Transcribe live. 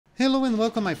Hello and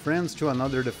welcome my friends to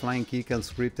another The Flying Kick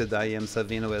Unscripted. I am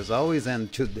Savino as always,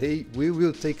 and today we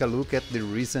will take a look at the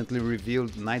recently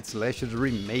revealed Night Slasher's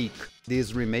remake.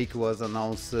 This remake was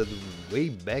announced way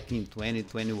back in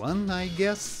 2021 I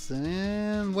guess,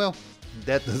 and well,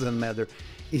 that doesn't matter.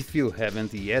 If you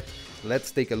haven't yet, let's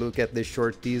take a look at the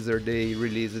short teaser they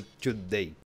released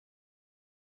today.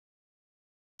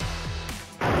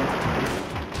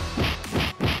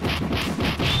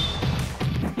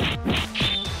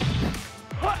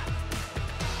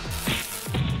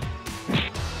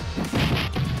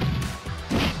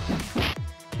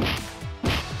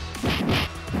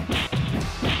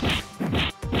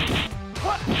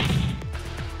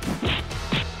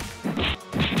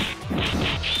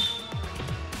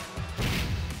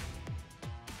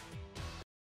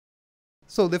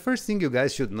 So the first thing you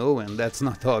guys should know, and that's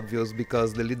not obvious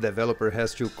because the lead developer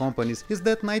has two companies, is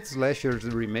that Night Slasher's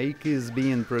remake is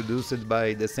being produced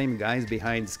by the same guys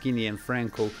behind Skinny and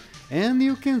Franco, and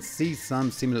you can see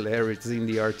some similarities in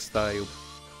the art style.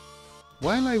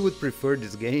 While I would prefer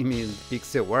this game in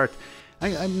pixel art,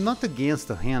 I'm not against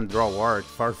hand-draw art,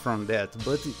 far from that,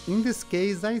 but in this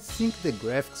case I think the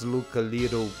graphics look a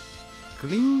little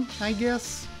clean, I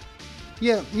guess?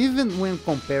 Yeah, even when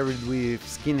compared with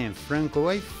Skin and Franco,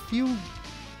 I feel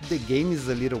the game is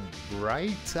a little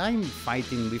bright. I'm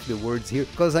fighting with the words here,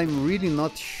 because I'm really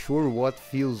not sure what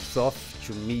feels off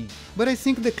to me. But I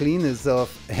think the cleanness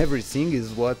of everything is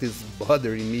what is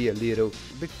bothering me a little.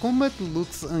 The combat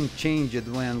looks unchanged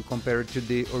when compared to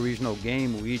the original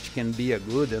game, which can be a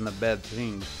good and a bad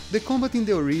thing. The combat in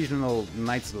the original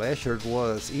Night Slasher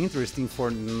was interesting for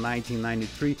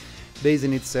 1993,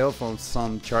 basing itself on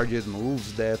some charged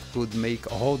moves that could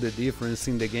make all the difference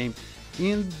in the game.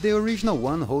 In the original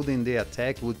one, holding the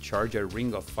attack would charge a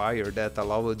ring of fire that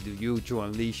allowed you to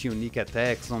unleash unique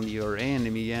attacks on your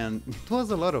enemy, and it was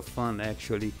a lot of fun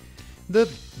actually. The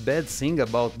bad thing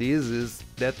about this is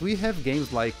that we have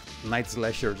games like Night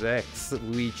Slasher X,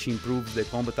 which improves the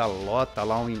combat a lot,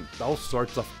 allowing all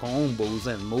sorts of combos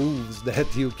and moves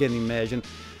that you can imagine.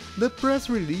 The press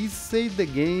release said the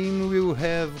game will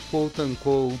have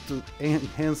quote-unquote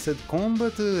enhanced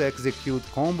combat, execute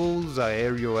combos,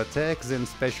 aerial attacks and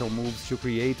special moves to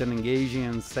create an engaging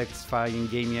and satisfying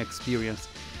gaming experience.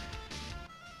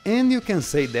 And you can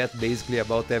say that basically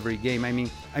about every game. I mean,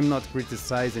 I'm not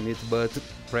criticizing it, but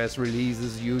press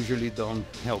releases usually don't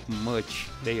help much,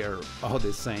 they are all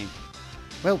the same.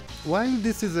 Well, while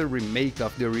this is a remake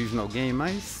of the original game,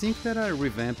 I think that a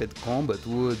revamped combat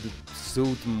would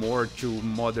suit more to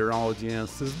modern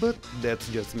audiences, but that's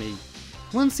just me.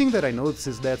 One thing that I noticed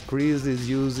is that Chris is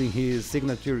using his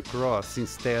signature cross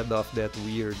instead of that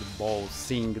weird ball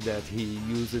thing that he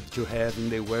used to have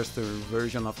in the western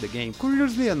version of the game.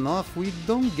 Curiously enough, we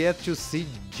don't get to see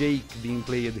Jake being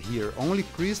played here, only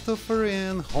Christopher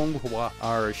and Honghua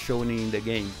are shown in the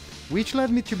game, which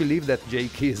led me to believe that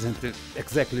Jake isn't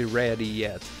exactly ready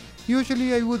yet.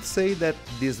 Usually I would say that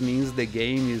this means the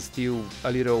game is still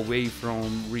a little away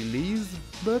from release,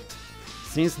 but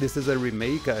since this is a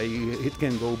remake, it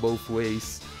can go both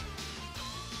ways.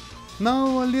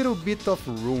 Now a little bit of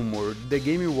rumor. The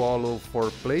game will allow 4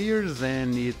 players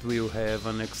and it will have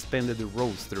an expanded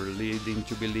roster, leading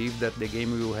to believe that the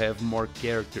game will have more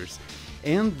characters.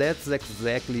 And that's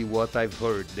exactly what I've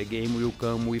heard. The game will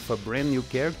come with a brand new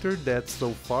character that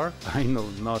so far I know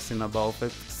nothing about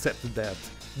except that.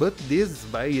 But this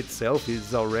by itself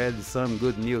is already some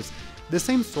good news. The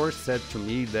same source said to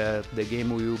me that the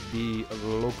game will be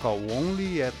local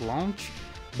only at launch,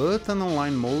 but an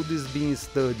online mode is being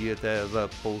studied as a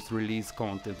post-release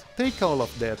content. Take all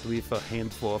of that with a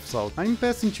handful of salt. I'm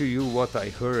passing to you what I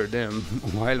heard, and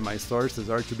while my sources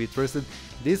are to be trusted,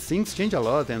 these things change a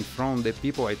lot, and from the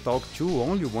people I talked to,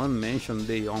 only one mentioned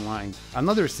the online.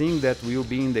 Another thing that will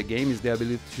be in the game is the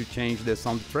ability to change the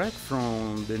soundtrack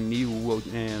from the new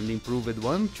and improved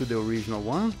one to the original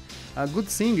one. A good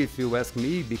thing if you ask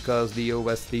me, because the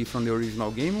OST from the original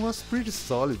game was pretty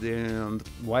solid, and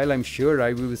while I'm sure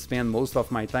I will spend most of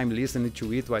my time listening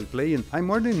to it while playing, I'm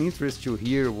more than interested to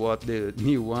hear what the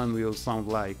new one will sound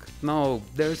like. Now,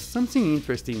 there's something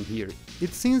interesting here.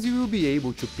 It seems you will be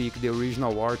able to pick the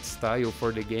original art style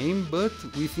for the game, but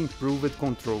with improved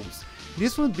controls.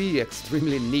 This would be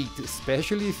extremely neat,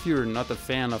 especially if you're not a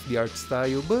fan of the art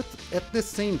style, but at the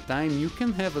same time you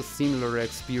can have a similar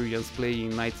experience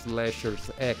playing Night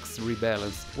Slasher's X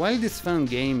Rebalance. While this fun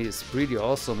game is pretty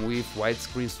awesome with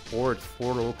widescreen support,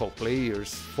 4 local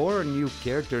players, 4 new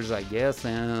characters I guess,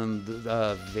 and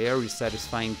a very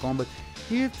satisfying combat,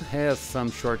 it has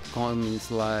some shortcomings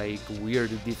like weird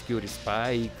difficulty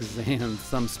spikes and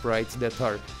some sprites that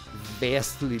are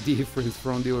vastly different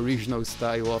from the original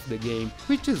style of the game,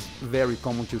 which is very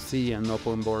common to see in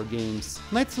open world games.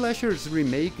 Night Slasher's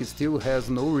Remake still has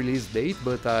no release date,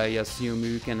 but I assume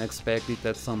you can expect it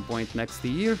at some point next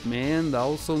year, and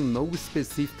also no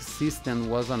specific system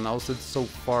was announced so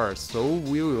far, so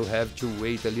we will have to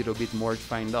wait a little bit more to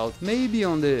find out, maybe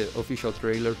on the official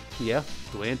trailer. Yeah,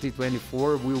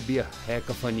 2024 will be a heck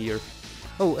of a year.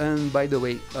 Oh, and by the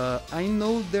way, I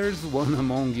know there's one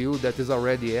among you that is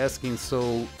already asking,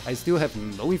 so I still have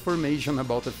no information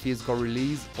about a physical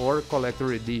release or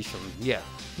collector edition. Yeah,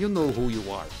 you know who you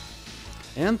are.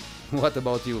 And what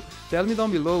about you? Tell me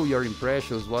down below your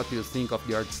impressions, what you think of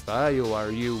the art style, are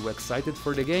you excited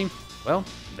for the game? Well,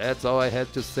 that's all I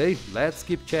had to say, let's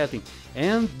keep chatting.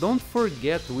 And don't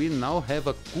forget, we now have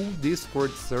a cool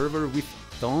Discord server with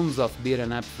tons of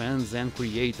beat-em up fans and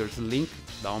creators, link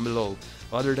down below.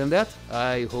 Other than that,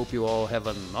 I hope you all have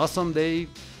an awesome day,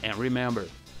 and remember,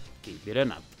 keep beating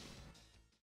up.